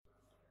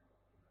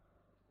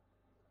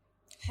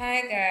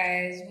Hi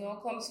guys,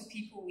 welcome to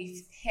People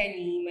with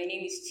Penny. My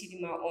name is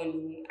Chidima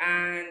Onu,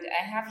 and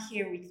I have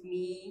here with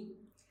me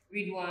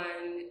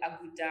Ridwan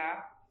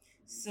Aguda.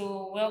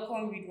 So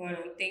welcome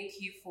Ridwan, and thank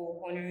you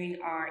for honoring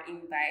our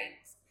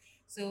invite.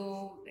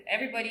 So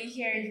everybody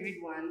here is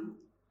Ridwan.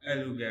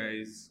 Hello,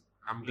 guys.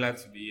 I'm glad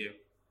to be here.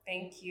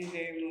 Thank you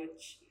very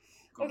much.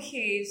 Come.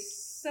 Okay,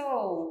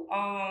 so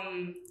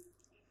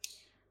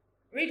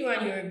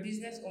Ridwan, you're a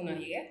business owner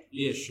here.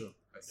 Yeah, sure.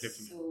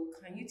 Definitely. So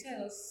can you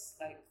tell us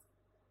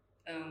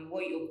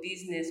what your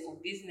business or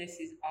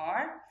businesses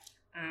are,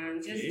 and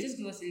Okay. just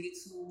give us a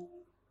little,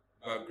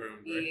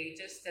 Background, right? yeah,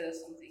 just tell us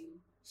something.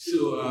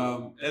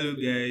 So, hello,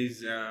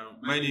 guys.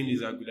 My name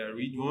is Aguda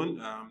Ridwan.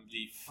 I'm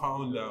the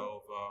founder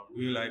of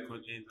Real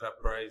Icon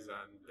Enterprise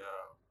and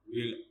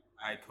Real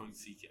Icon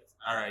Ticket,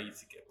 RIE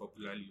Ticket,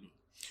 popularly known.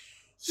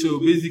 So,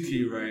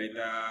 basically, right,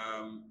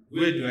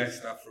 where do I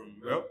start from?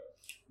 Well,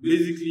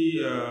 basically,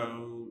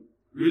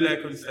 Real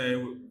Icon started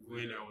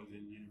when I was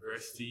in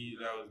university.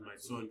 That was my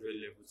 200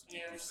 level to be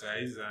Yeah.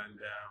 precise. And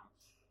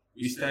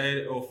we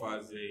started off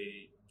as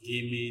a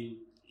gaming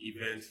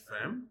event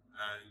firm.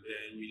 And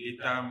then we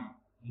later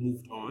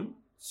moved on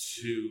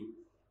to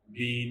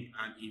being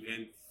an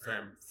event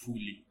firm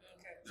fully.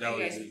 Okay. So That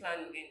you was guys it. plan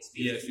events?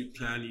 Yes, we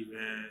plan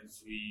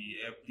events, we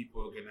help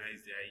people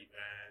organize their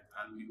events,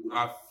 and we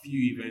have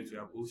few events we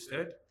have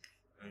hosted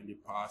in the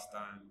past,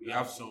 and we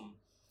have some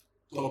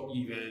top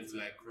events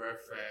like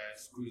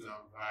Refest, Cruise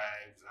and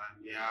Vibes,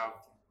 and they have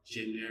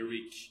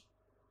generic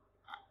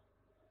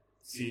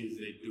things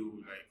they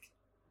do, like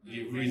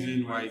the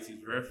reason why it is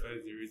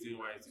Refest, the reason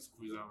why it is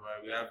Cruise and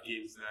Vibes. We have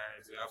games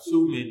nights, we have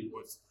so many,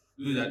 but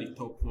those are the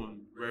top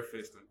one,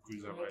 Refest and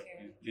Cruise and Vibes,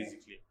 Okay.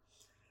 basically.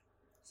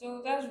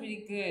 So that's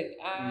really good.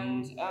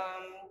 And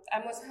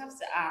I must have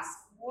to ask,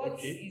 what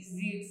Okay. is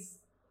it?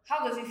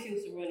 How does it feel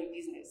to run a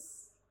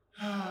business?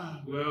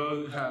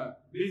 Well,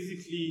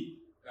 basically,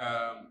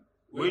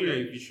 when you're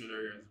a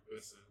visionary as a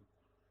person,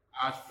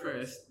 at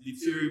first, the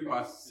theory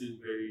part seems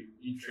very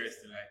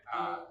interesting,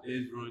 like,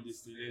 let's run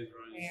this thing, let's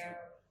run this thing.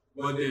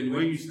 But then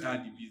when you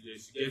start the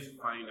business, you get to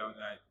find out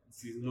that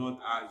it is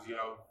not as you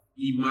have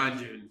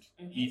imagined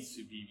it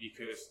to be.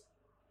 Because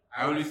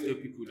I always tell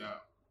people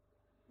that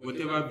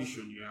whatever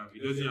vision you have,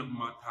 it doesn't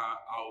matter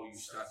how you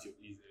start your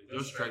business.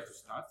 Just try to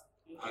start,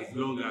 as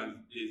long as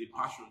there's a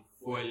passion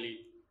for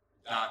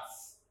that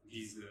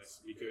business.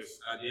 Because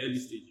at the early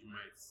stage, you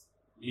might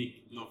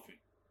make nothing.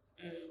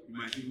 You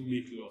might even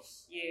make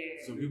loss.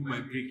 Yeah. Some people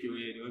might break your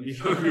head on the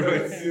long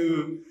run.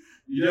 So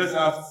you just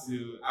have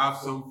to have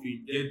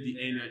something, get the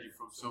energy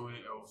from somewhere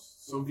else,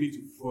 something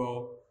to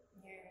fuel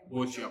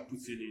what you are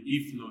putting in.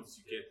 If not,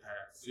 you get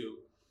tired. So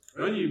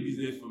running a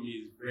business for me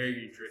is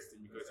very interesting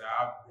because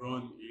I have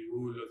run a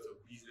whole lot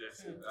of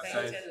businesses.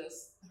 Can you tell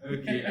us?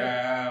 Okay,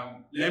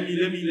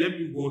 let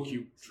me walk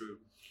you through.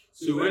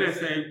 So when I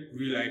started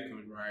Real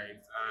Icon, right,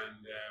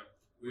 and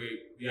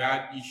we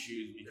had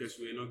issues because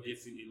we were not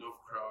getting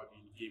enough crowd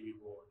in the gaming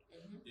world.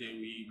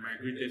 Then we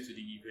migrated to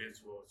the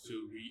events world, so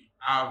we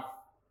have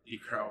the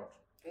crowd.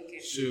 Okay.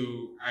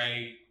 So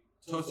I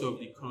thought of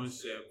the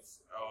concept,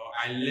 or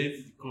I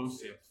learned the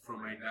concept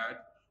from my dad,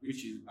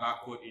 which is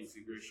backward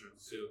integration.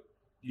 So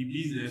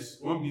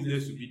one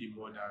business will be the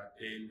mother,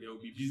 then there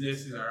will be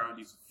businesses around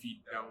it to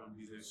feed that one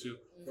business. So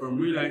from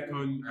Real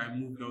Icon, I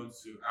moved on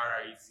to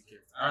RIE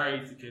Ticket.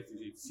 RIE Ticket is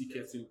a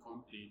ticketing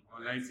company,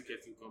 online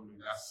ticketing company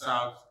that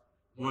serves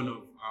one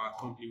of our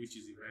company, which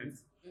is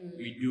events.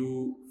 We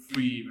do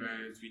free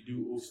events, we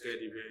do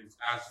hosted events,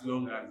 as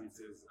long as it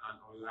is an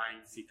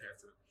online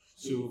ticketing.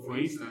 So, for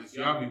instance,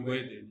 you have a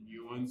wedding,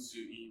 you want to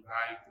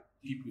invite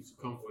people to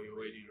come for your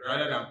wedding.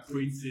 Rather than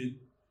printing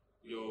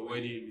your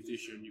wedding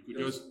invitation, you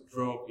could just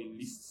drop a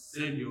list,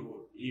 send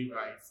your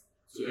invites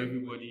to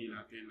everybody in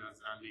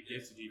attendance, and they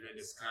get to the event,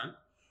 they scan.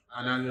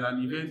 And as an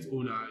event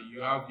owner,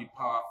 you have the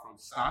power from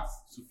start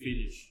to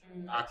finish,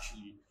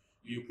 actually.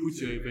 You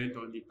put your event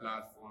on the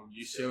platform,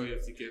 you sell your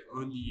ticket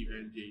on the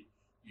event day,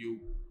 you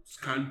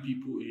scan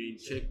people in,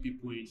 check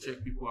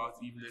people out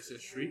if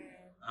necessary,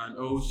 and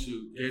also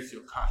get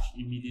your cash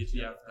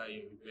immediately after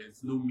your event.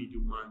 No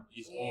middleman,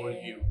 it's all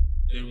you.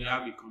 Then we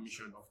have a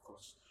commission, of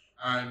course.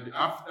 And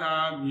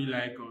after Real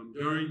Icon,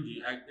 during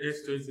the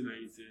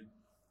S2019,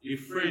 a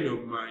friend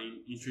of mine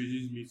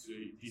introduced me to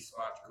a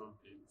dispatch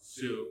company.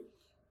 So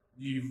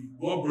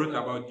what brought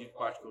about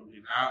dispatch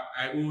company?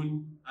 I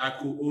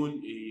could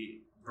own a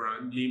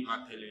brand named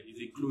Atelier.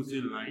 It's a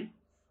clothing line,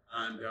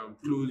 and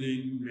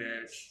clothing,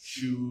 merch,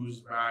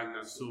 shoes, bags,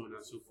 and so on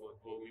and so forth.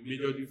 But we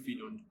majorly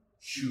feed on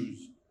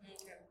shoes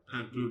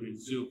and clothing.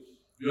 So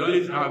we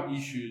always have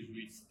issues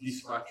with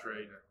dispatch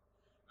rider,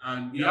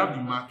 and we have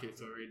the market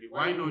already.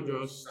 Why not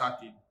just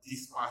start a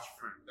dispatch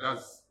firm?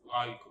 That's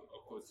how it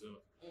occurs.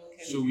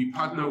 So we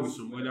partner with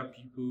some other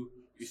people.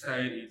 We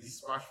started a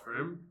dispatch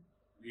firm.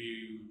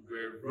 We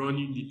were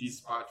running the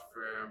dispatch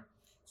firm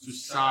to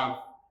serve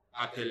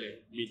Atelier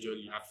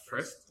majorly at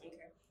first.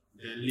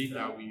 Then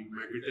later we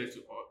migrated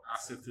to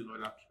accepting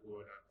other people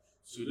order.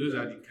 So those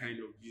are the kind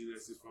of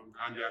businesses from,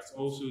 and there's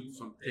also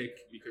some tech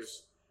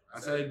because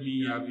Aside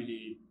me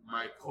having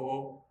my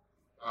core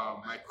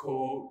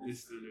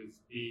listeners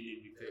being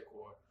in the tech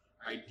world,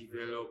 I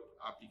develop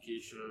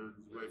applications,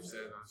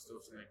 websites, and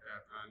stuff like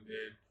that. And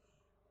then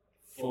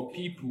for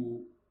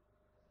people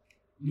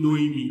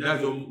knowing me,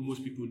 that's what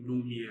most people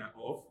know me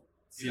of.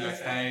 Till I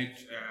started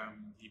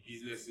the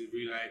businesses,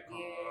 Real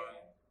Icon,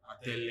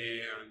 Atele,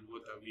 and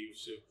what have you.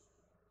 So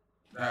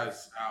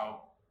that's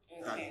how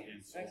that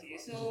ends. Okay.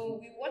 So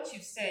with what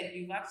you've said,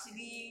 you've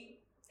actually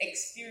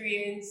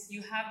experienced.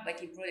 You have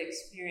like a broad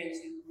experience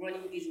with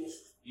running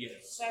business.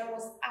 Yes. So I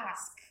must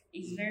ask.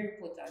 It's very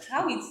important.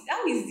 How is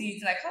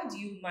it like? How do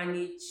you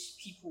manage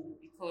people?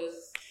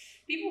 Because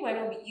people might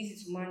not be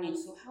easy to manage.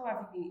 So how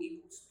have you been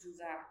able to do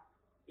that?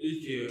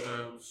 Okay.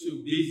 So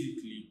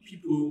basically,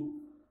 people,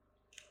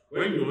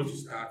 when you want to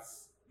start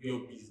your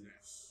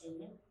business,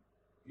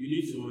 you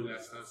need to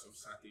understand some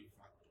certain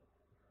factors.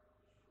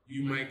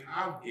 You might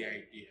have the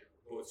idea,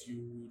 but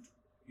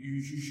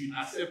you should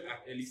accept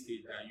at early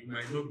stage that you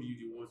might not be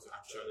the one to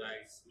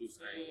actualize those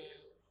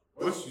ideas.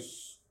 Once you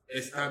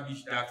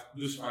establish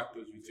those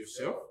factors with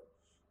yourself,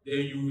 then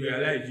you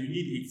realize you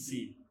need a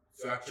team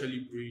to actually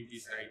bring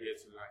this idea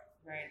to life.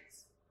 Right.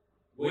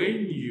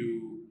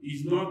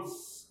 It's not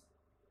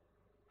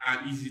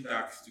an easy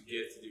task to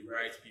get the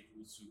right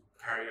people to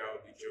carry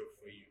out the job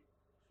for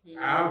you.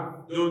 I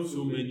have done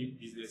so many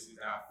businesses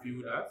that have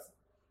failed at,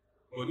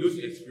 but those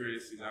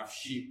experiences have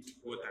shaped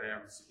what I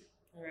am today.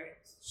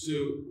 Right. So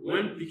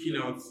when picking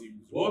out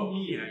teams, what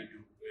I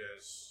do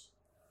is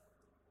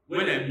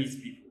when I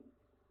meet people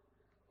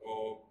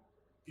or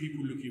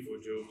people looking for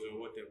jobs or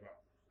whatever,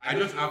 I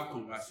just have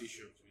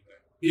conversations with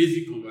them.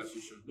 Basic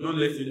conversations, not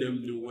letting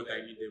them know what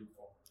I need them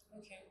for.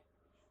 Okay.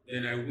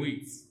 Then I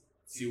wait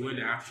till when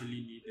I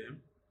actually need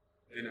them.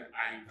 Then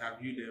I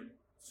interview them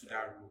to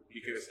that role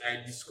because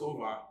I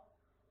discover,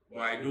 but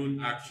I don't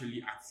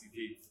actually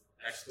activate.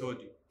 I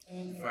study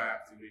before I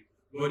activate.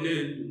 But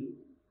then,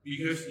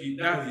 because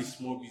that's a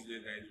small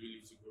business that is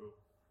willing to grow,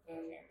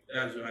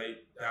 that's why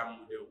that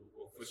model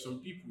will work. For some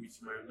people, it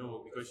might not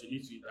work because you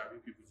need to interview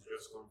people to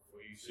just come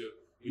for you. So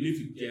you need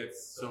to get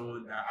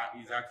someone that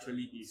is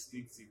actually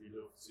instinctive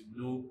enough to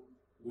know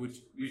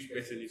which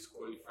person is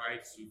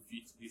qualified to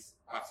fit this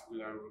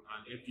particular role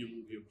and help you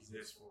move your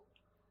business forward.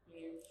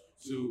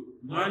 So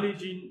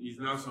managing is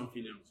now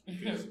something else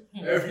because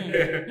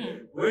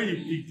when you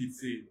pick the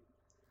team,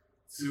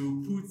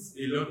 to put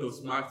a lot of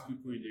smart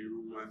people in the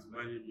room and to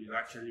manage is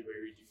actually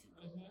very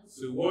difficult.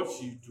 So what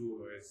you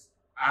do is,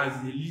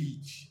 as a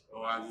lead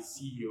or as a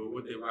CEO,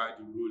 whatever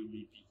the role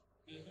may be,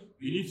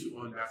 you need to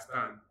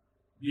understand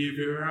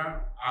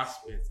behavioral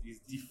aspect is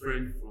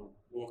different from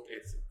work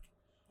ethic.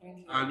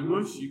 And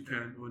once you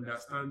can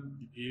understand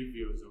the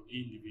behaviors of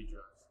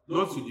individuals,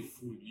 not to the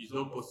full, it's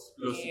not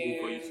possible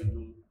for you to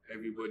know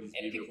everybody's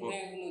behavior. People don't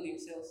even know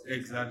themselves.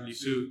 Exactly.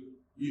 So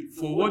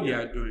for what they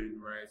are doing,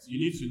 right, you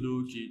need to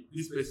know, okay,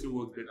 this person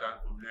works better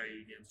from 9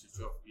 a.m. to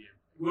 12 p.m.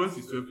 Once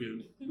it's 12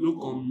 p.m., no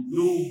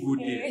go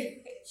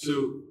there. So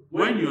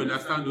when you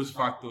understand those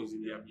factors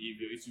in their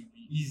behavior, it will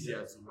be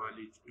easier to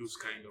manage those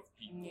kind of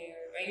people.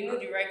 And you know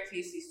the right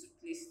places to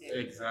place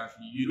them.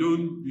 Exactly. You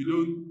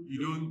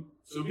don't.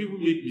 Some people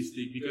make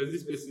mistake because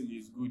this person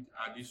is good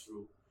at this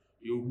role.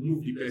 You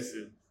move the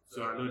person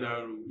to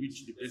another role,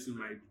 which the person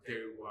might be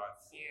terrible at.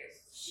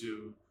 Yes.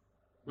 So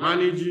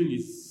managing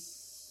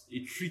is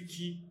a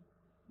tricky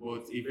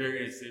but a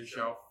very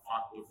essential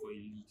factor for a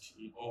lead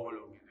in all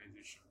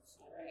organizations.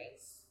 Right.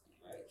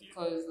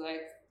 Because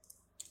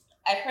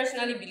I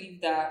personally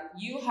believe that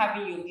you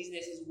having your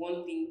business is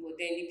one thing, but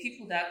then the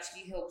people that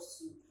actually helps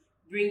to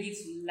bring it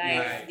to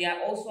life, they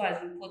are also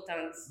as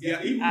important. They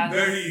are even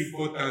very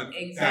important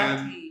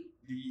exactly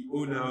than the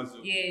owners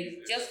of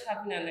business. Just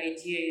having an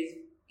idea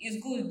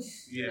is good,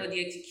 but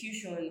the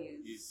execution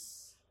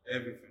is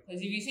everything.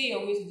 Because if you say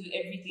you're going to do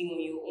everything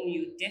on your own,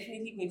 you're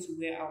definitely going to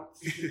wear out.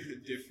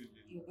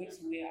 Definitely. You're going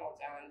to wear out,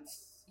 and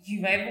you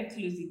might even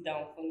close it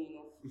down, funny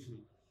enough.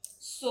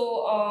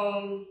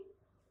 So,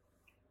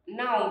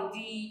 now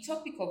the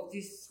topic of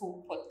this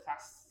whole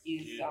podcast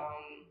is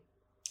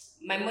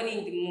my money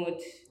in the mud.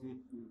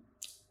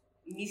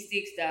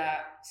 Mistakes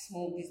that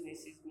small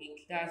businesses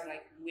make. That's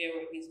like where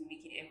we're going to be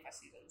making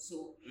emphasis on.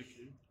 So,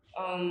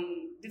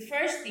 the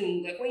first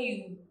thing, like when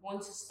you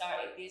want to start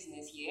a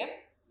business,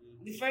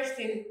 the first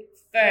thing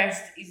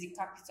is the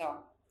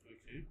capital.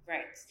 Okay.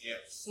 Right. Yeah.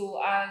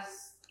 So as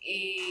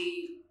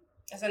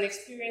an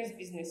experienced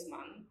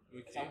businessman,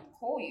 as I would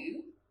call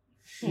you.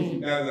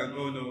 That's a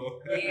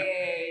no.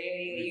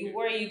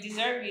 You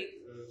deserve it.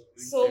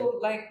 So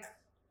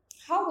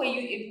how were you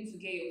able to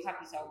get your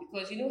capital?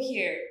 Because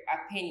here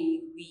at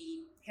Penny,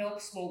 we help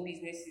small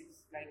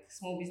businesses, like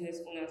small business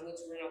owners, not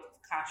to run out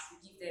of cash.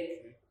 We give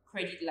them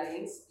credit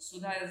lines, so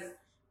that is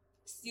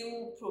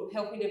still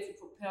helping them to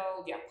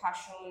propel their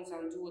passions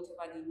and do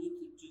whatever they need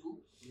to do.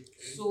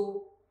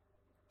 So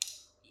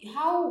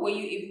how were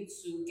you able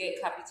to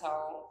get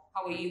capital?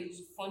 How were you able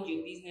to fund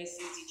your businesses?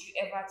 Did you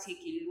ever take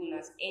a loan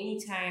at any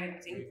time,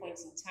 at any point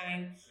in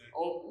time?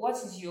 Or what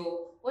do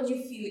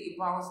you feel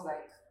about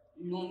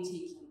loan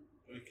taking?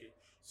 Okay.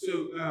 So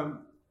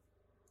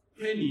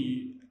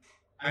Penny,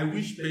 I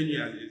wish Penny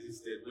had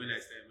existed when I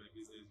started my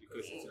business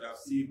because it would have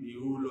saved a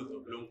whole lot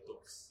of long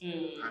talks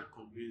and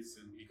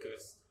convincing.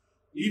 Because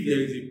if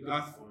there is a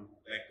platform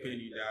like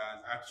Penny that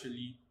has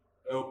actually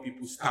helped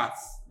people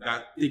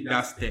take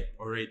that step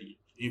already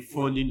in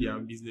funding their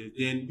business,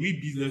 then we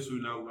business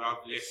owners will have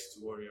less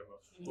to worry about.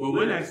 But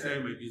when I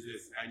started my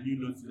business, I knew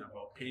nothing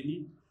about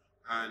Penny,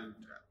 and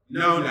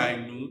now that I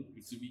know,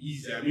 it will be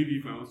easier. Maybe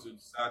if I want to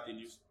start a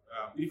new,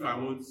 if I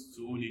want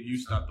to own a new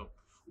startup,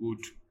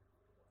 would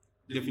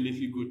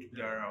definitely go to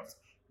that route.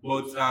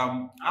 But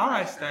how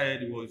I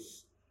started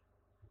was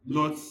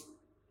not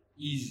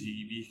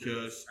easy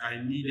because I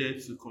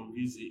needed to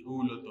convince a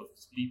whole lot of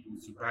people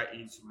to buy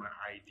into my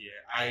idea.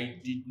 I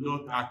did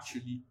not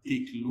actually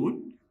take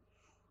loan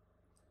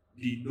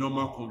the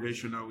normal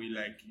conventional way,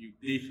 like you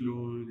take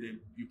loan, then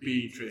you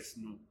pay interest.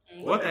 No.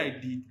 What I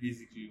did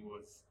basically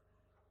was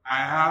I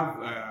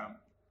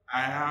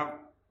have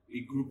a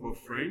group of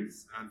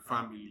friends and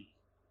family,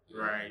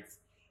 right?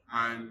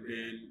 And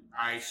then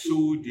I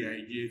sold the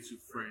idea to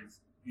friends.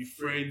 The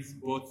friends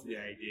bought the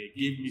idea,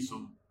 gave me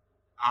some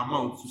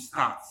amount to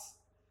start.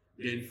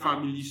 Then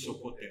family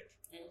supported.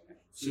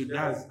 So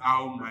that's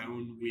how my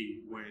own way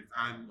went.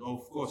 And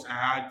of course, I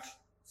had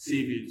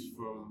savings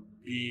from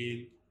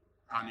being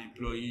an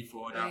employee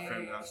for other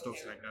friends and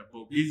stuff like that.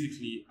 But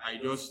basically, I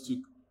just took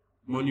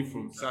money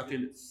from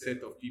certain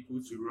set of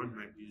people to run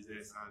my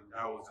business, and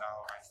that was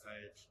how I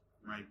started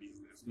my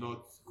business.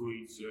 Not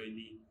going to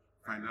any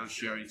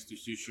financial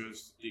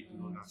institutions to take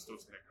loan and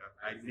stuff like that.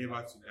 I never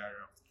took that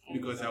route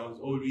because I was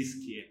always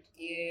scared.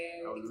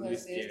 Yeah,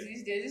 because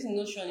there's this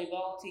notion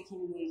about taking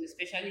loans,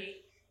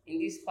 especially in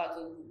this part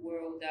of the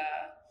world,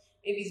 that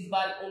maybe it's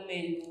bad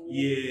omen,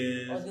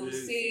 or they'll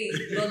say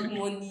it's blood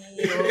money,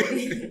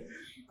 or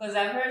because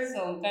I've heard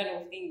some kind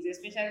of things,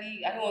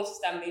 especially I don't want to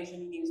start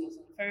mentioning names of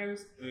some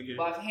firms,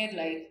 but I've heard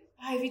like,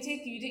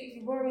 if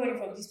you borrow money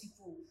from these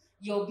people,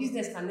 your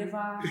business can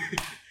never.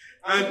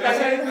 And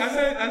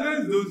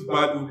aside those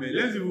bad omen,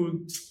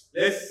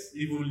 let's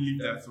even leave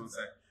that one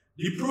side.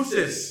 The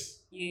process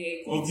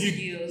of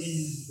it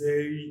is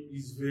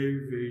very,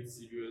 very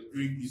serious.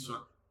 Bring this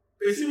one.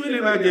 Person will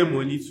never get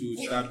money to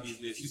start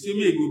business. You say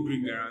me go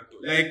bring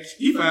guarantor. Like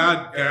if I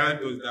had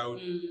guarantors that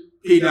would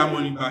pay that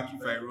money back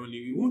if I run it,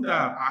 we wouldn't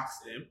have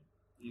asked them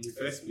in the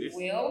first place.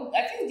 Well,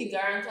 I think the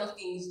guarantor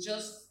thing is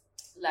just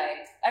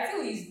like, I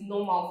feel it's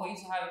normal for you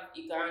to have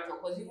a guarantor,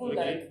 because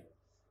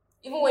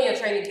even when you're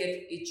trying to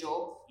get a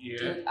job,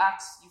 they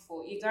ask you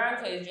for a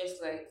guarantor. Is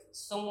just like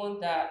someone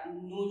that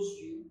knows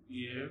you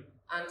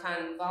and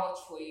can vouch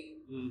for you.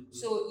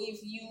 So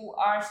if you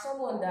are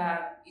someone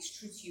that is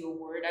true to your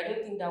word, I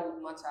don't think that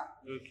would matter.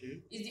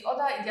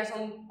 There are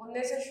some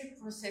unnecessary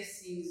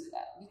processes,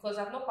 because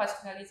I've not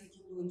particularly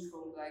taken loans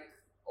from like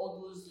all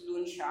those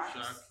loan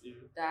sharks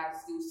that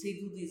they'll say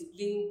do this,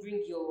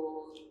 bring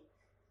your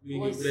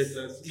CAC.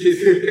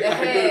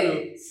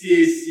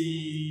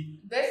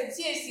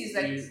 CAC is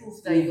like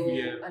proof that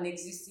you're an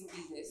existing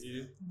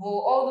business. But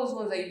all those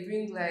ones that you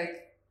bring,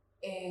 like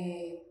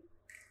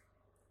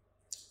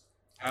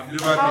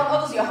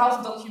all those your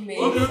house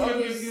documents, all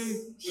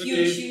those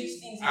huge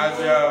things.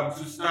 As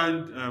to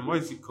stand, what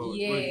is it called?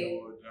 Like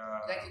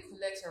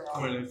a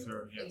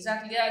collateral.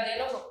 Exactly. There are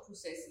lots of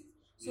processes.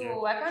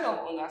 So I kind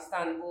of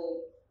understand, but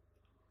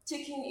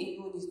taking a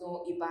loan is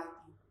not a bad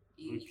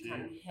thing. It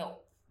can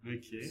help.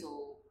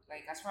 So,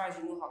 like, as far as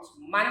you know how to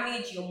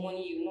manage your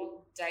money, you're not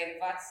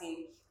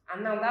diverting.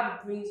 And now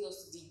that brings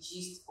us to the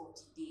gist of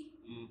the day.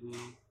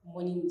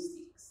 Money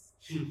mistakes.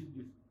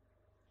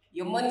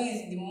 Your money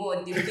is the more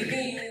they're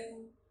giving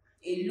you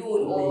a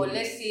loan, or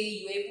let's say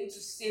you're able to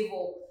save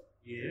up,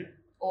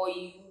 or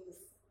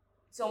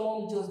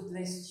someone just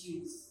blessed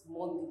you with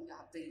money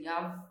after you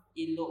have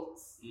a lot,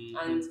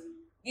 and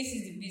this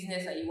is the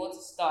business that you want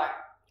to start.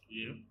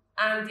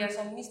 And there are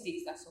some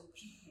mistakes that some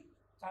people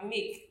can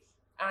make,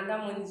 and that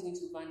money is going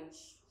to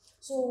vanish.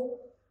 So,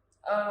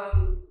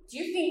 do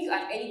you think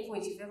at any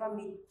point you've ever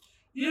made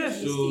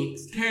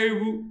mistakes?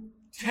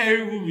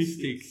 Terrible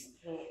mistakes.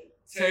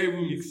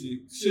 Terrible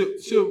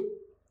mistakes. So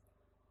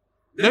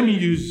let me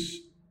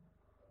use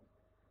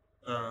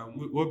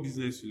what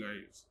business will I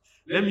use?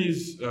 Let me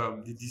use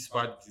the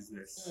dispatch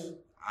business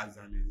as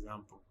an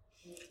example.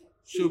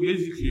 So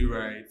basically,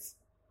 right,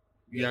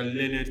 we are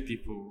learned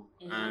people,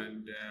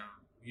 and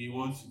we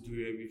want to do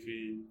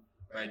everything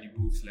by the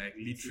books, like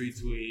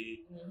literate way,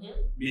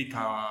 make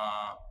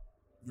our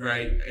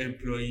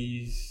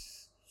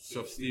employees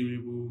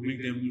sustainable,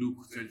 make them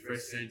look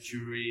 21st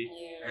century,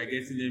 by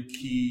getting them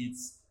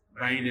kids,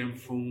 buying them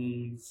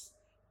phones,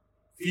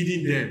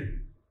 feeding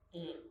them.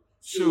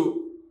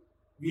 So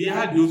we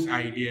had those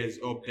ideas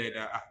up there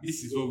that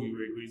this is what we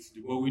were going to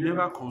do, but we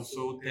never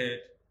consulted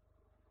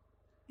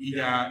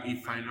either a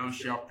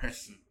financial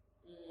person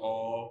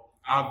or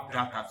have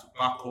data to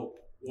back up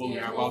what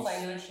we're about.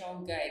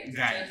 Financial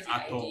guide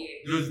at all.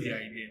 Just the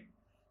idea.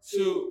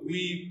 So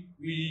we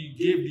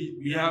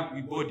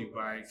bought the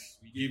bikes,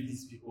 we gave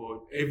these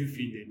people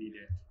everything they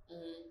needed.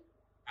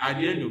 At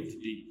the end of the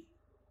day,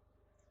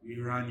 we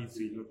ran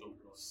into a lot of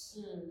loss.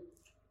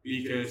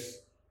 because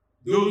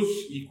those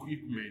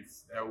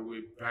equipments that we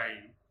were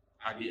buying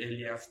at the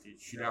earlier stage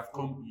should have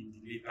come in the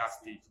later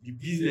stage. The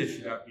business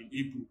should have been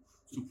able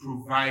to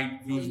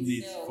provide those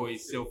needs for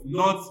itself,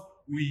 not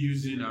we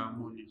using our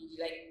money,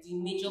 like the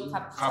major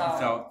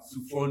capital to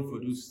fund for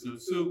those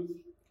things. So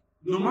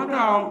no matter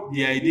how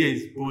the idea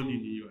is born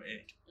in your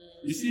head,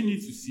 you still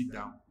need to sit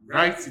down,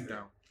 write it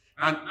down,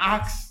 and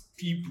ask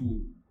people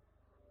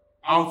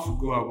how to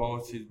go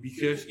about it.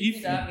 Because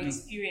if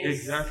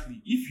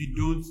you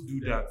don't do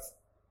that,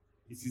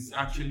 it is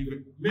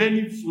actually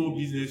many small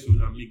business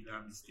owners make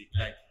that mistake.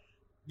 Like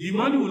the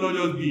money will not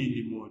just be in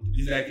the mud.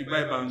 It's like you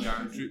buy banga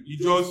and you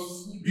will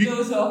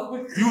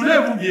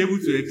not even be able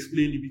to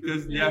explain it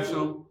because there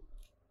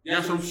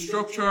are some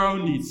structural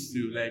needs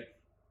too. Like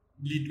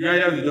the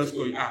riders will just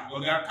call you,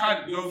 your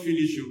card don't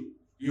finish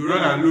you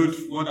run and load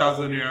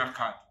 1,000 naira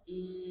card.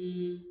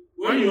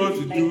 When you want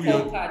to do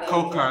your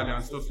call card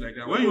and stuff like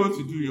that, when you want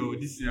to do your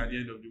this thing at the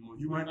end of the month,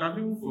 you might have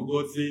even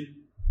forgotten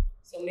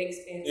some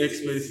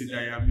expenses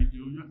that you are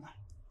making.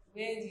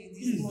 Where did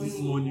this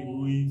money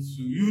going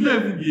to? You will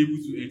never be able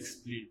to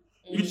explain,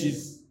 which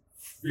is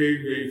very,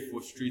 very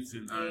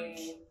frustrating. And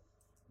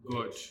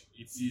God,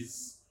 it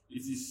is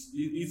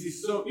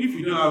so. If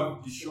you don't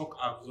have the shock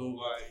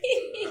absorber,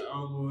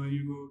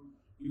 you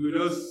go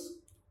just.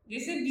 They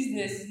say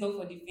business is not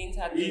for the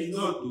faint-hearted. It's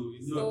not though.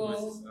 It's not.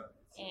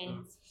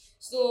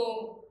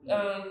 So,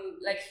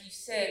 like you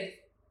said,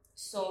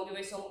 so there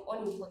were some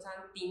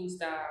unimportant things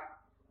that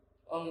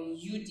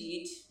you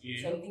did,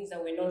 some things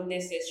that were not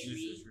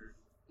necessary.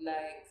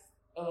 Like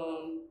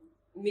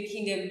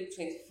making them look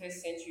 21st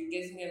century,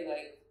 getting them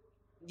like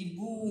the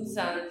boots,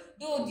 and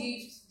though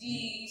the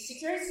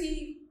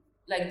security,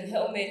 like the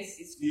helmets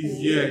is cool.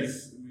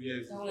 Yes,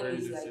 that one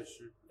is necessary.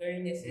 Like very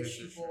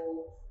necessary.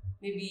 For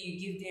maybe you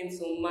give them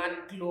some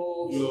mad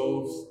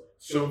gloves.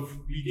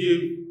 We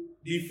gave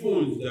the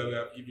phones that we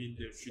have given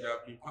them should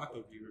have been part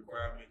of the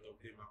requirement of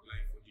them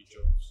applying for the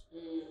jobs.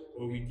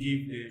 But we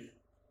gave them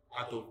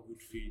out of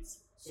good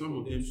faith. Some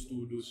of them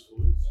stole those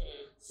phones.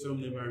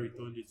 Some never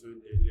returned it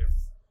when they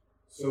left.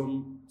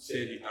 Some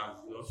said it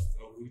has lost,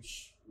 of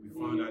which we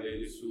found out that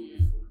they stole the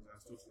phones and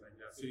stuff like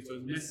that. So it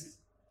was messy.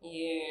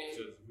 Yeah. It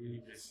was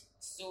really messy.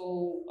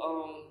 So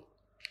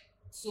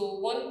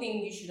one thing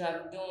you should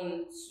have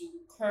done to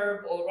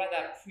curb or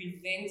rather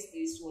prevent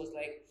this was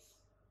like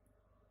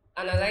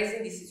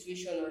analyzing the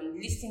situation and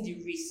listing the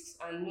risks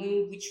and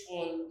knowing which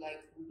one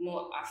like would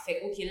not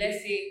affect. Okay,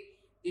 let's say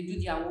they do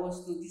their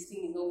worst, so this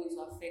thing is not going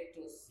to affect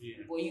us.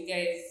 Yeah. But you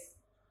guys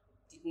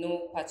did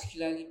not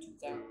particularly do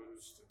that.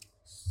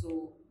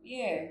 So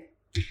yeah,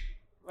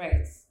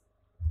 right.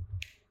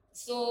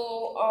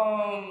 So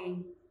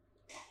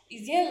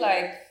is there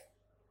like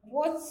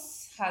what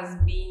has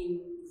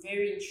been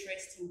very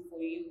interesting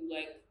for you,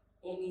 like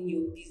owning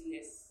your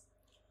business?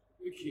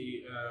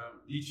 Okay,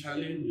 the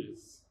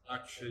challenges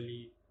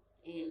actually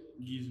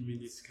gives me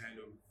this kind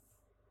of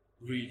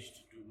rage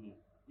to do more.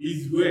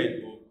 It's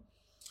weird, but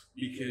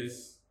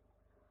because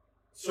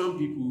some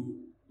people,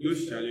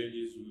 those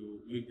challenges will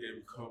make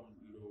them come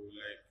low,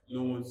 like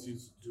no one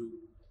seems to do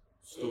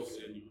stuff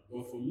anymore.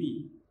 But for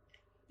me,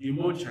 the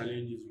more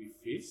challenges we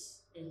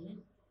face,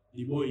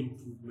 the more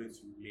improvements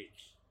we make.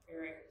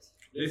 Right.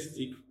 Let's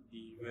take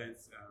the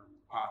events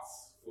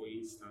parts, for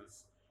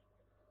instance.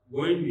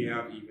 When we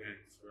have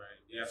events, right,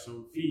 there are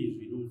some things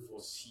we don't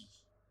foresee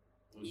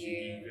until the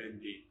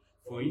event day.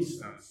 For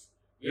instance,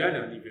 we had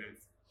an event,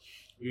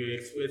 we were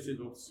expecting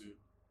up to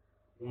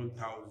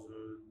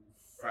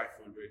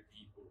 1,500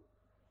 people,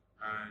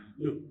 and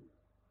no,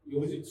 it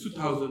was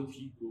 2,000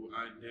 people,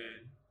 and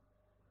then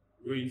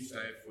rain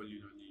started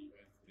falling on the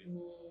event day.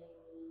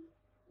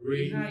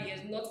 Rain.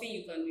 There's nothing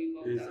you can do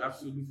about that. There's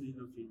absolutely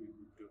nothing we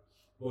could do.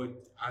 But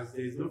as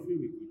there's nothing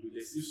we could do,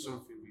 there's still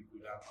something we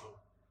could have done.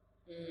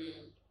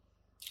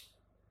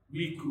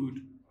 We could.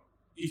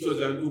 It was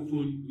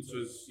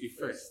a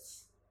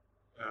first.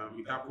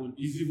 It happened.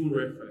 It's even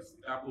reference.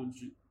 It happened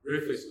to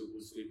reference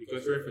Ogun State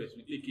because reference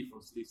we take it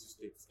from state to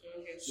state.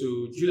 Okay.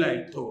 So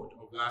July 3rd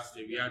of last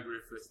year we had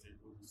reference in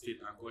Ogun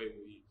State and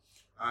Goiwoye,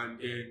 and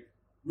then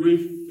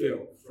rain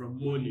fell from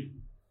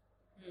morning,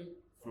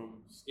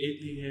 from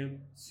 8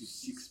 a.m. to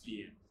 6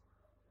 p.m.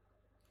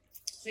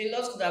 So a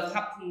lot could have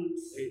happened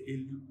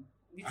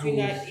between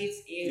that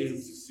 8 a.m. to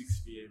 6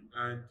 p.m.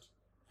 and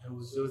I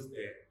was just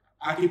there.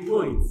 At a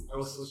point, I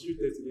was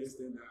frustrated to the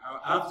extent that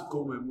I have to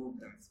call my mom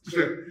that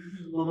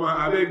Mama,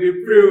 I beg they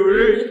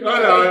pray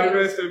all our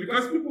investor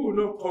because people will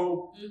not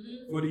come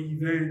for the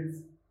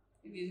event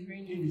if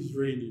it's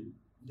raining.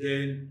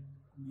 Then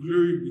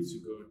glory be to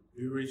God,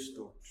 the rain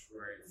stopped,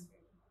 right?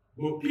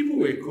 But people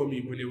were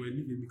coming, but they were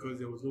leaving because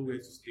there was nowhere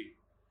to stay.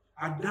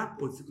 At that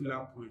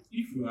particular point,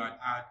 if you had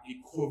had a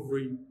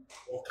covering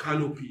or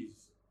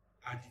canopies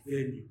at the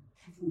venue,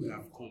 people would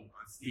have come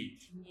and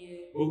stayed.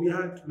 Yeah. But we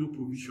had no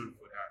provision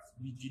for that.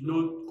 We did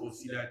not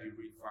consider the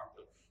rain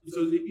factor. It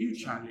was a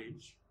huge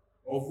challenge,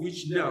 of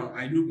which now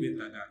I know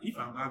better that if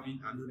I'm having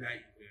another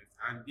event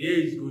and there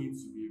is going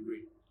to be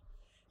rain,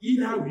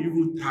 either we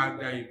even tag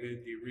that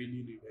event a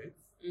raining event,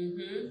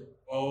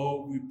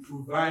 or we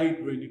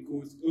provide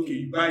raincoats. Okay,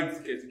 you buy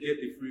tickets to get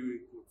a free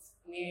raincoat.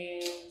 Yeah.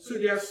 So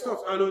there are stuff,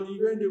 and on the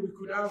event day we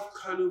could have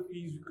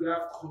canopies, we could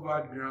have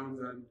covered grounds,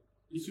 and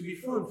it would be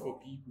fun for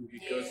people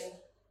because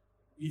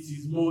it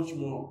is much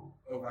more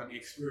of an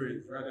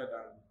experience rather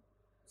than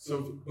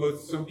some. But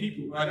some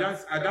people at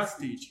that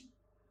stage,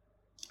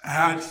 I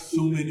had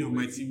so many of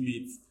my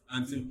teammates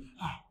and say,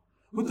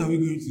 what are we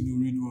going to do,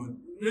 Ridwan?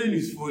 Rain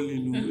is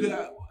falling.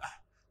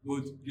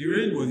 But the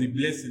rain was a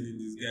blessing in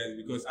disguise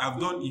because I've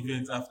done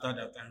events after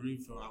that and rain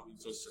fell and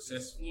it was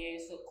successful. Yeah,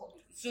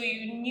 so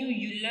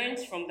you learned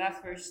from that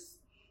first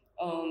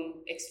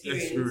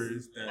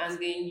experience that, and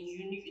then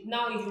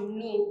now you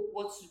know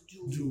what to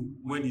do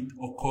when it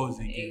occurs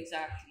again.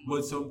 Exactly.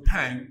 But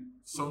sometimes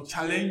some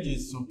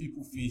challenges some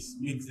people face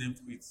makes them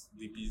quit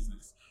the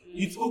business.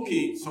 It's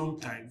okay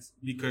sometimes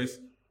because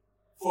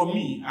for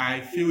me,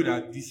 I failed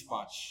at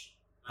dispatch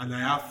and I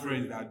have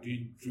friends that are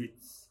doing great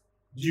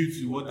due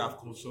to what I've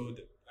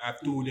consulted.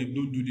 I've told them,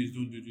 don't do this,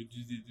 do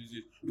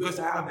this. Because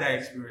I have that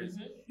experience.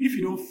 If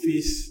you don't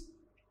face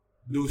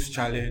those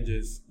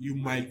challenges, you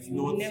might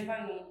not.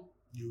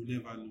 You'll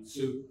never know.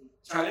 So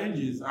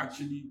challenges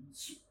actually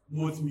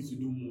want me to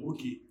do more.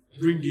 Okay,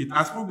 bring it.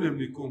 As problem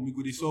they come, we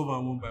go to solve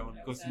them one by one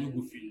because we don't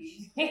go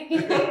finish.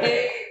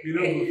 We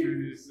don't go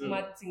finish. So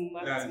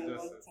Martin.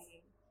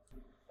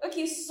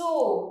 Okay,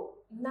 so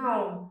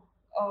now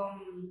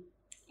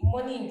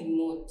money in the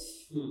mud.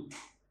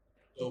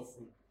 Tough.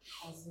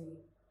 As in,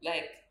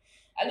 like,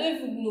 I don't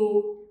even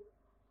know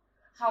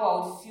how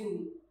I would feel.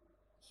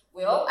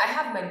 Well, I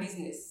have my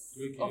business.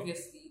 Okay.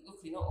 Obviously.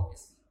 Okay, not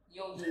obviously.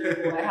 You all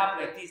know I have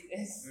my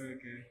business.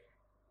 Okay.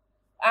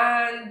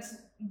 And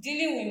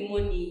dealing with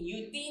money,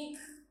 you think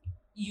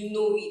you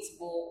know it,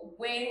 but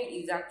when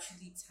is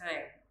actually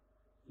time?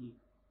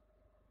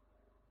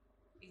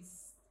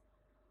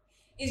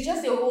 It's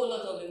just a whole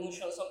lot of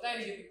emotions.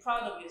 Sometimes you'll be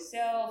proud of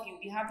yourself, you'll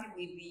be happy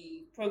with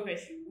the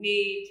progress you've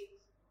made.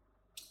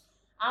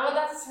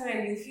 Another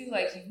time you feel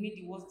like you've made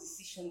the worst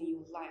decision in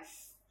your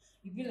life.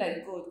 You'll be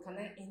like, God, can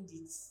I end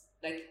it?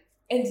 Like,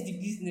 end the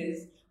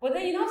business. But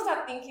then you now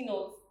start thinking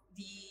of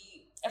the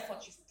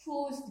effort you've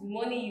put, the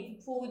money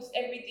you've put,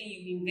 everything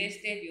you've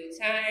invested, your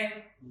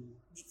time,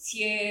 the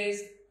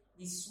tears,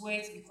 the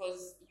sweat,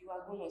 because you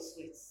are going to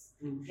sweat.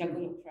 You are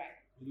going to cry.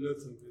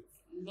 Lots of it.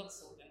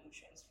 Lots of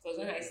emotions.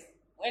 Because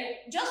when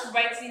just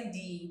writing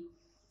the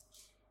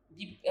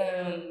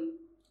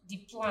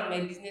plan,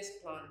 my business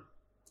plan,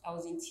 I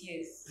was in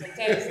tears.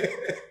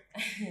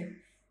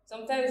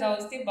 Sometimes I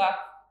would stay back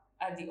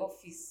at the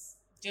office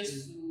just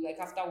to, like,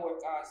 after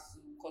work hours, to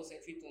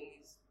concentrate on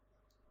it.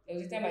 There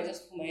was a time I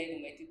just put my head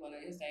on my table and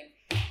I just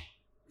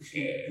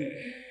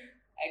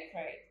I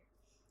cried.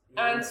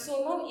 And so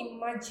now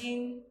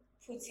imagine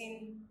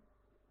putting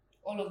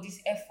all of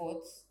this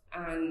effort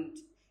and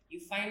you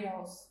find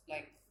out,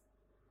 like,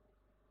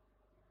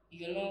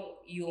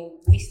 you're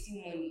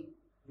wasting money.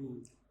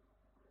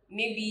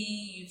 Maybe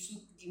you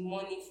took the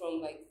money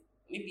from, like,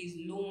 maybe it's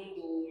loaned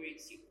or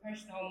it's your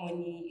personal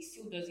money, it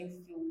still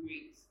doesn't feel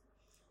great.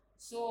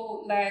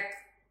 So, like,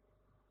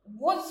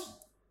 what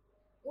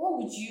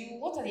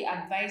are the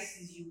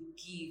advices you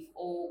give,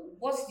 or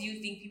what do you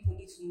think people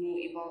need to know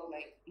about,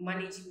 like,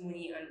 managing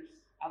money and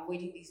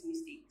avoiding these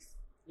mistakes?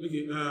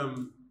 Okay,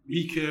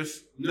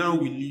 because now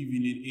we live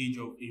in an age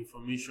of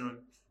information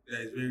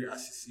that is very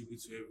accessible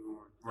to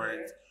everyone,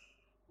 right?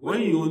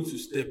 When you want to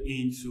step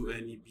into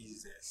any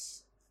business,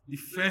 the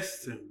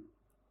first thing,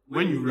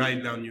 when you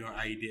write down your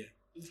idea,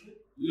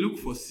 look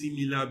for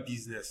similar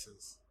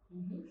businesses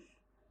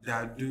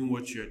that are doing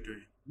what you're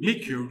doing.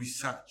 Make your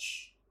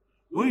research.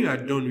 When you are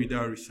done with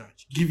that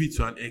research, give it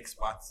to an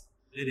expert.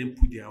 Let them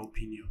put their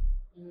opinion.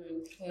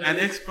 An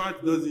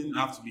expert doesn't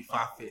have to be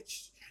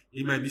far-fetched.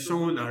 It might be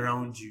someone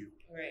around you.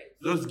 Right.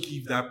 Just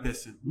give that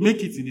person.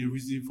 Make it in a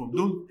reason form.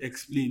 Don't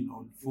explain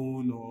on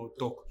phone or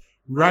talk.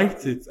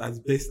 Write it as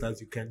best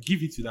as you can.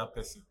 Give it to that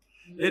person.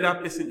 Let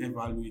that person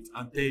evaluate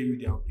and tell you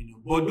their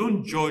opinion. But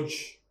don't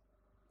judge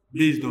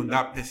based on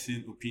that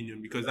person's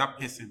opinion because that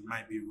person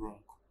might be wrong.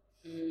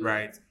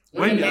 Right?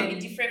 When there might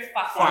be different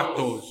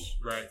factors.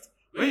 Right?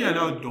 When you're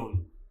now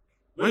done,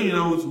 when you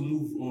now want to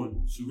move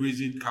on to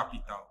raising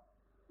capital,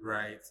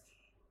 right?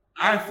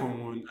 I, for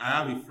one, I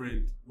have a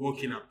friend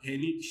working at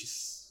Penny.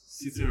 She's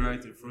sitting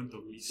right in front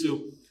of me.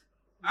 So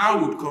I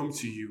would come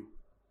to you,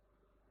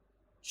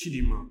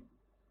 Chidima.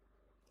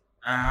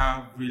 I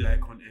have Real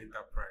Icon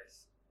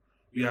Enterprise.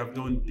 We have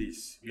done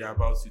this. We are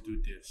about to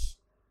do this.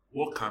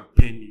 What can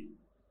Penny,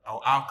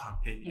 or how can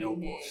Penny help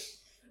us?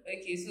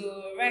 Okay,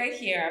 so right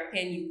here at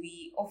Penny,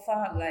 we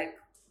offer, like,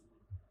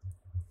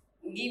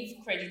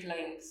 give credit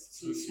lines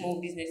to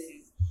small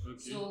businesses. Okay.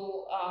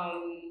 So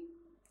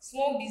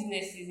small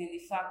businesses in the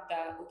fact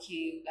that,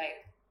 okay,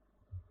 like,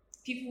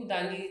 people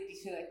that need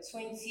between, like,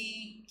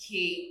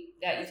 20K,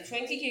 that if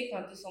 20K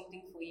can do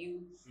something for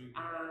you,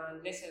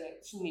 and let's say,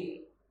 like, 2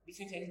 million,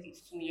 between 20K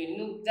to 2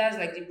 million, that's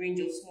like the range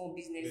of small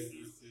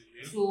businesses.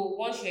 So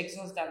once you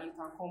exhaust that, you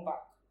can come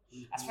back.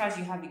 As far as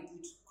you have a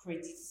good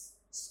credit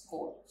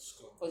score.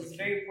 Score. Because it's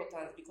very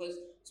important, because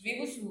to be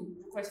able to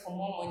request for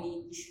more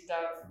money, you should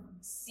have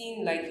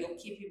seen like you're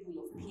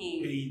capable of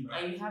paying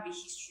and you have a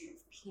history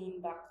of paying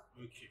back.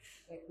 Okay.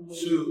 Like money.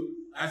 So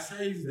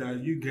aside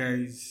that, you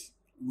guys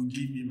will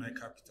give me my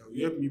capital.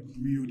 You help me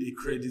build a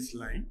credit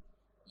line.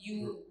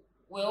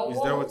 Well,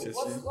 is that what you're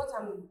saying?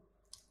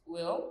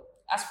 Well,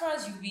 as far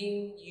as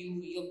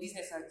your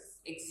business has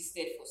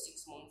existed for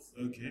 6 months.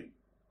 Okay.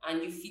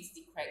 And you fit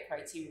the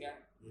criteria.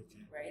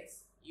 Okay. Right?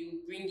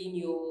 You bring in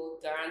your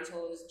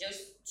guarantors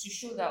just to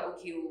show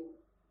that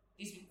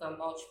these people can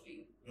vouch for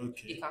you.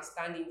 Okay. They can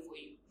stand in for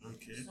you.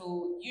 Okay.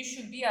 So you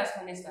should be as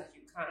honest as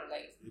you can.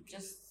 Like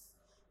just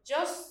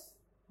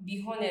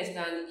be honest,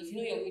 and if you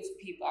know you're going to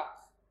pay back,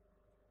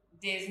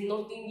 there's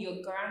nothing,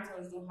 your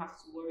guarantors don't have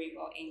to worry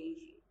about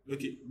anything.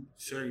 Okay,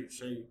 sorry.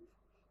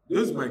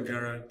 Those my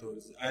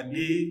guarantors, are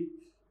they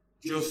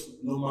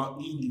just normal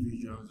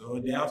individuals, or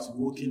they have to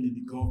work in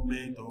the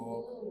government,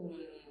 or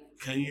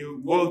can you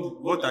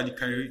what are the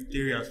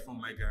criteria for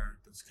my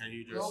guarantors? Can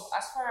you just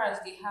as far as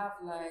they have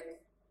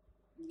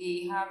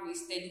a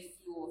steady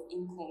flow of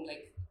income,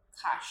 like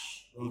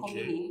cash coming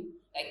in,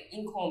 like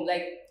income,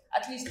 like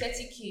at least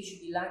 30K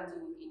should be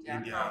landing in their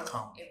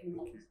account every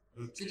month.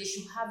 Okay. So they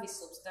should have a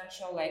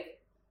substantial, like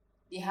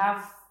they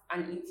have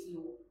an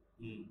inflow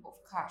of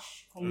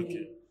cash coming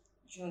in.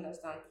 Do you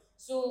understand?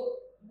 So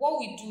what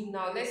we do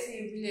now, let's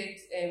say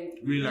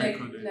Real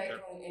Icon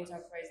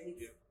Enterprise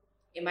needs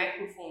a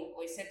microphone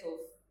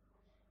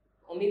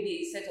or maybe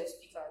a set of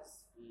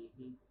speakers.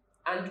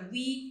 And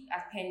we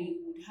at Penny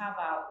would have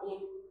our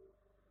own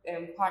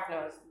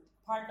partners.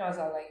 Partners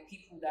are like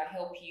people that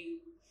help you,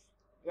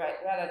 right?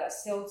 Rather that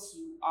sell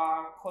to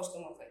our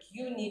customers. Like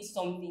you need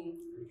something,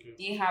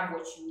 they have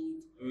what you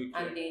need,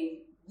 and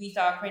then with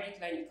our credit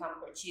line you can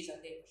purchase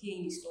and then pay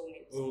in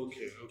installments.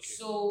 Okay.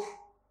 So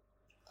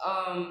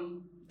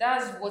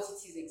that's what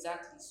it is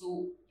exactly.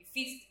 So it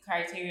fits the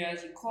criteria.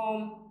 You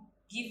come,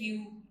 give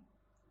you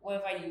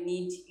whatever you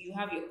need. You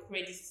have your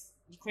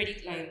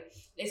credit line.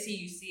 Let's say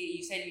you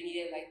said you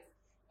needed like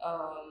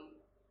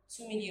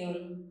 2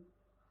 million.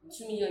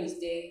 2 million is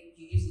there.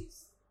 You use it,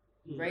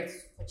 right? To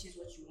purchase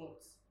what you want.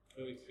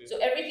 Okay. So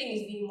everything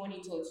is being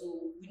monitored.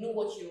 So we know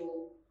what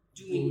you're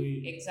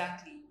doing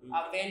exactly.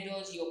 Our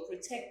vendors, you're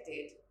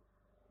protected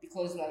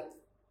because like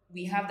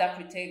we have that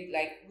we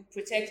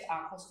protect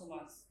our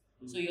customers.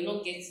 So you're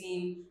not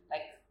getting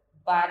like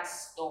bad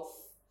stuff.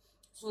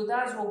 So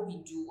that's what we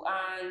do,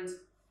 and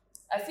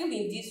I feel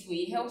in this way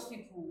it helps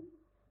people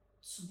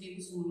to be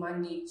able to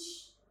manage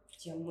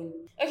their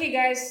money. Okay,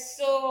 guys.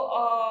 So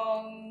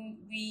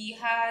we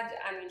had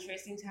an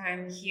interesting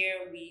time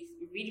here with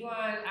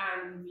Ridwan,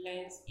 and we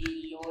learned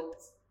a lot.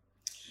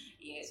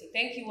 Yeah. So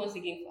thank you once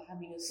again for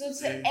having us. So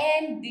to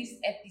end this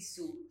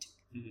episode,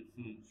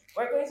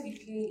 we're going to be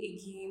playing a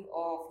game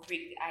of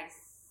Break the Ice.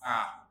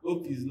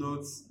 Hope it's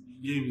not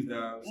games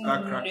that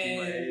start cracking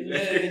my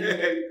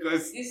head.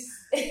 Because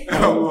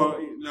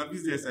now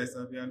business I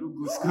said, I don't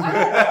go school.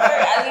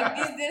 As a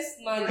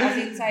businessman, as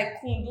a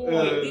tycoon, don't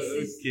worry. This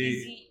is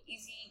easy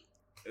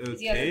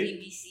as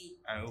ABC.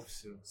 I hope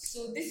so.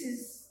 So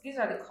these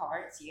are the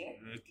cards, yeah.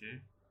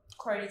 Okay.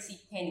 Quality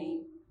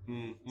penny.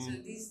 So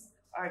these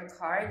are the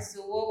cards.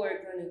 So what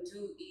we're gonna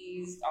do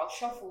is I'll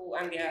shuffle,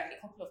 and there are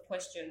a couple of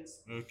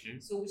questions. Okay.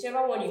 So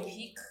whichever one you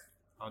pick.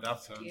 Oh,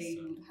 that's answer. Yeah,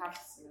 you would have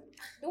to.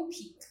 Don't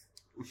pick.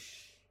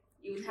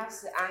 You would have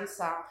to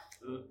answer.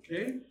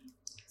 Okay.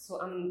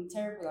 So I'm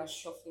terrible at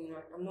shuffling.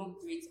 I'm not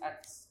great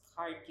at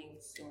card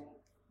games, so.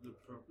 No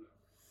problem.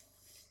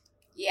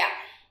 Yeah.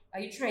 Are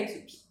you trying to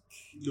pick?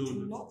 No,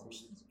 do not pick.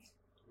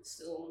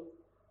 So.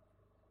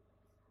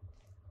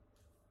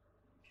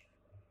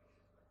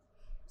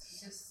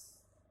 Just.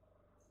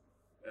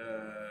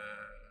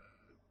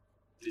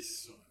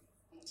 This one.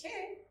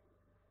 Okay.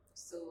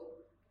 So.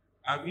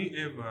 Have you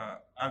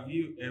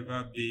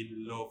ever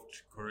been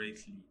loved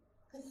correctly?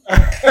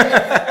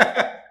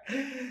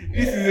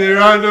 This is a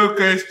random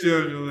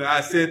question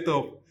I set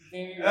up.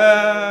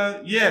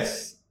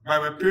 Yes, by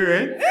my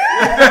parents.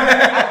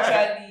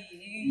 Actually,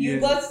 you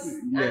got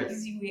an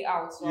easy way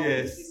out. So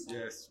yes,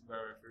 by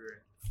my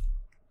parents.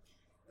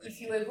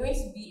 If you were going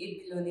to be a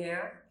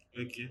billionaire,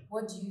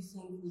 what do you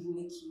think would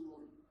make you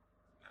one?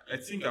 I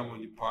think I'm on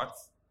the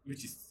path,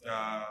 which is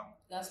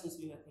That's supposed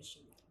to be my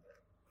question.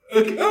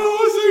 Okay.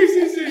 Oh,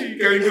 sorry. You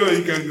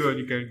can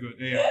go on.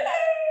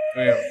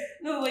 Yeah.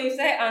 No, but you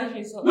started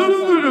answering. So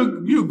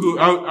no. You go.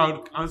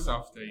 I'll answer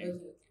after you.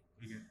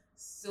 Okay.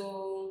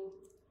 So,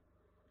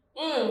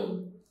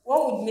 what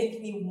would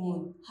make me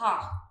one?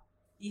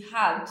 Be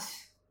hard.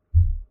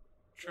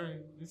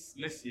 Try.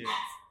 Let's hear it.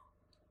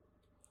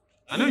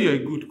 I know you're a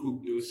good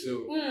cook though,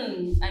 so.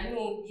 I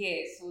know.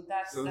 Yeah. So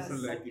that's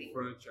something like the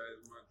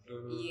franchise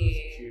McDonald's.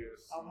 Yeah.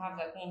 Cheers. I'll have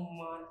like one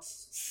month.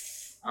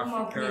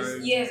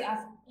 African. Yes,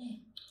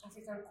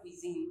 African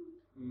cuisine.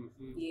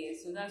 Yeah,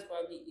 so that's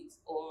probably it.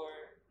 Or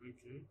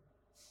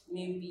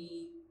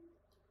maybe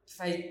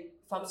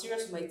if I'm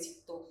serious with my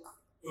TikTok.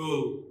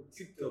 Oh,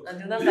 TikTok.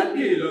 And then they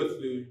pay a lot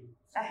though.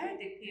 I heard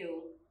they pay.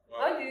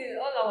 All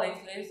our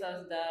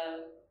influencers that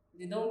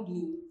They don't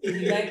blink.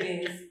 They like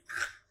this.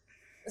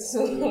 So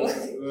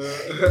That's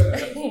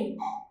nice.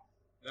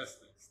 That's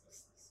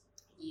nice.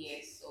 yeah,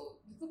 so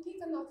you could pick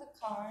another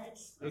card.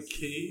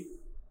 Okay.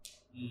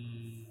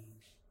 Mm.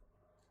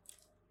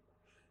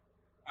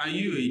 Are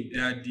you a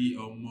daddy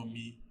or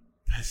mommy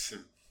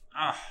person?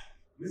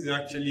 This is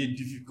actually a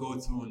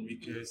difficult one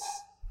because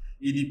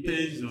it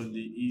depends on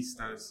the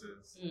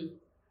instances.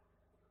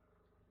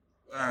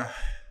 Ah,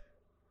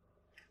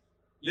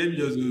 let me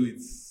just go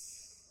with.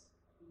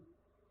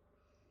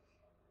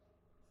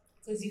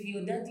 Because if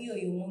your daddy or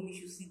your mommy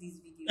should see this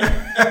video,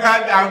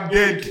 I'm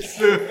dead.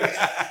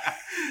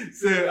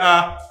 So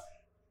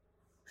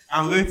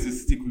I'm going to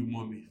stick with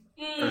mommy.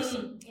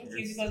 Person. okay,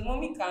 Yes. because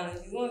mommy can,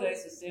 she's not there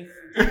to save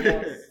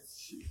food.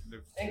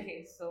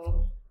 Okay,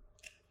 so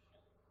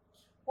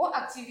what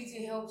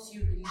activity helps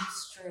you relieve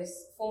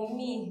stress? For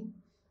me,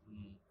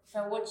 if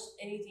I watch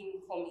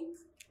anything comic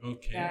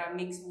that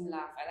makes me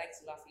laugh, I like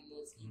to laugh a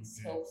lot. It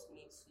helps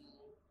me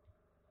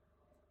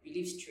to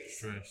relieve stress.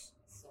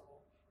 So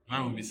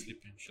Mine will be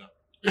sleeping, sure.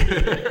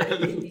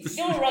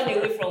 don't run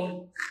away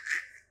from.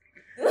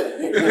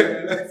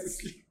 Let's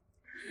sleep.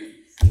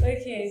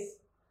 Okay.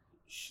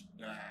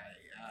 Should I?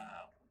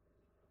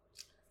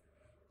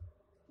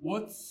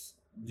 What's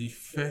the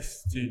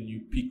first thing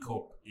you pick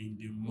up in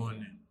the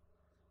morning?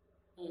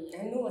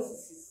 I know what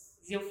this is.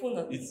 It's your phone.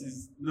 It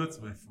is not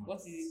my phone.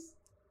 What is it?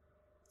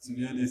 To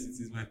be honest,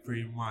 it is my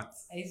praying mat.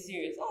 Are you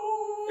serious?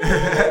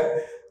 Oh.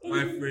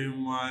 My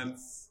praying mat.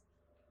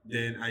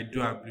 Then I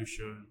do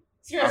ablution.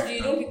 Seriously,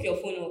 you don't pick your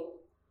phone up.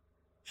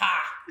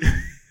 Ha!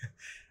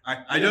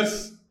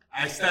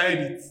 I started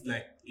it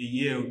like a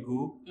year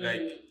ago.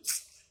 Like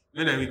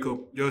when I wake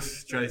up,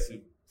 just try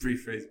to pray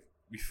first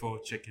before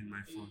checking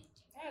my phone.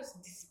 That's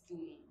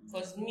discipline.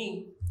 Because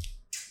me,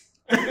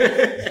 I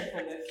check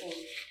on my phone.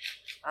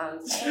 And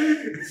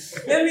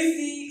let me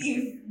see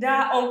if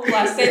that uncle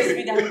has sent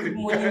me that good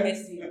morning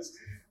message.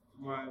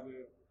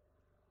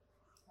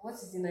 What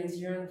is the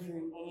Nigerian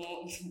dream?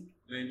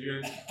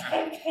 Nigerian.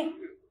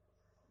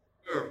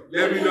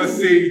 Let me not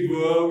say it,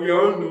 but we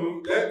all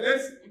know.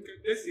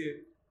 Let's hear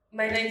it.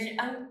 My Nigeria.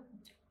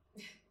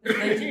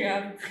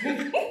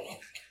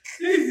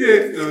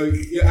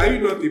 Are you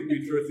not a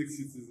patriotic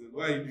citizen?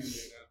 Why are you doing like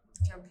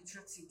that? I'm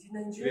patriotic. The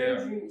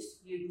Nigerian dream is to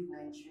be a good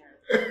Nigerian.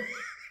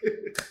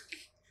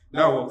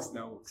 That works.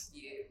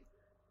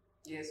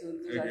 Yeah, so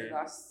those are the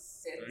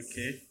last sets.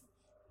 Okay.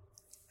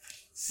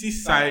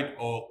 Seaside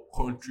or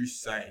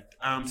countryside?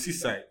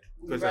 Seaside.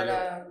 Because I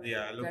love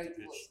the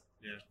beach.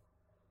 Yeah.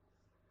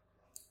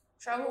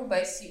 Travel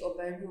by sea or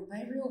by rail?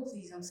 By rail,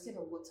 please. I'm scared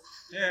of water.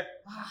 Yeah.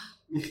 I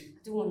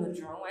don't want to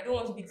drown. I don't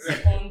want to be the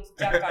second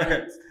Jack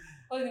and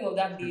what's the name of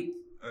that babe?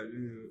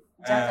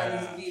 Jack and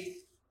his babe.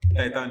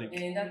 Titanic.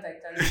 And that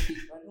Titanic babe.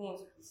 I don't want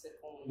to be the second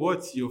one.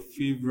 What's your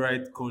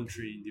favorite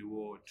country in the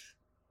world?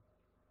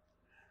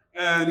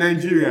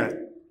 Nigeria.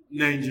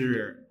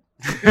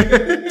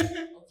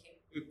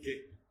 Okay.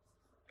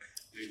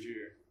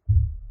 Nigeria.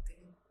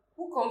 Okay.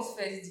 Who comes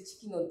first, the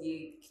chicken or the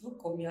egg?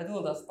 Look at me, I don't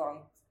understand.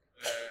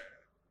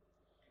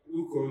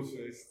 Who comes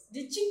first?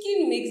 The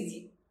chicken makes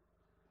the.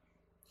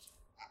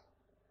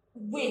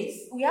 Wait,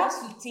 we have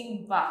to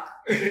think back.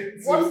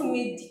 What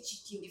made the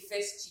chicken the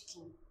first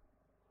chicken?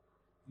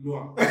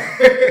 Noah.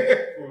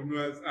 Or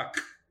Noah's Ark.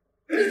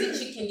 It's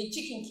the chicken. The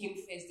chicken came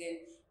first, then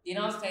they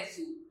now start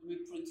to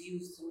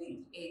reproduce to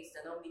make the eggs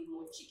that now make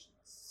more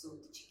chickens. So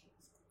the chicken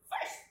is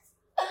first.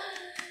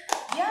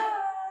 Yeah,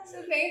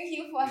 so thank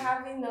you for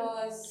having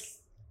us.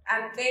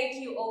 And thank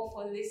you all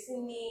for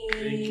listening.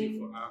 Thank you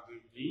for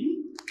having me.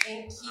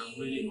 Thank you. I'm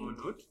really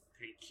honored.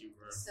 Thank you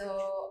very much.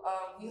 So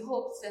we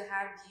hope to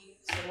have you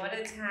some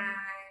other time.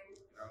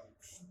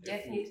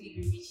 Definitely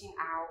be reaching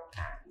out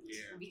and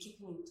we'll be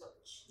keeping in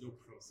touch. No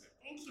problem.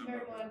 Thank you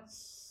very much.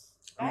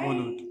 I'm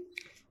honored.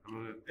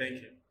 Thank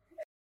you.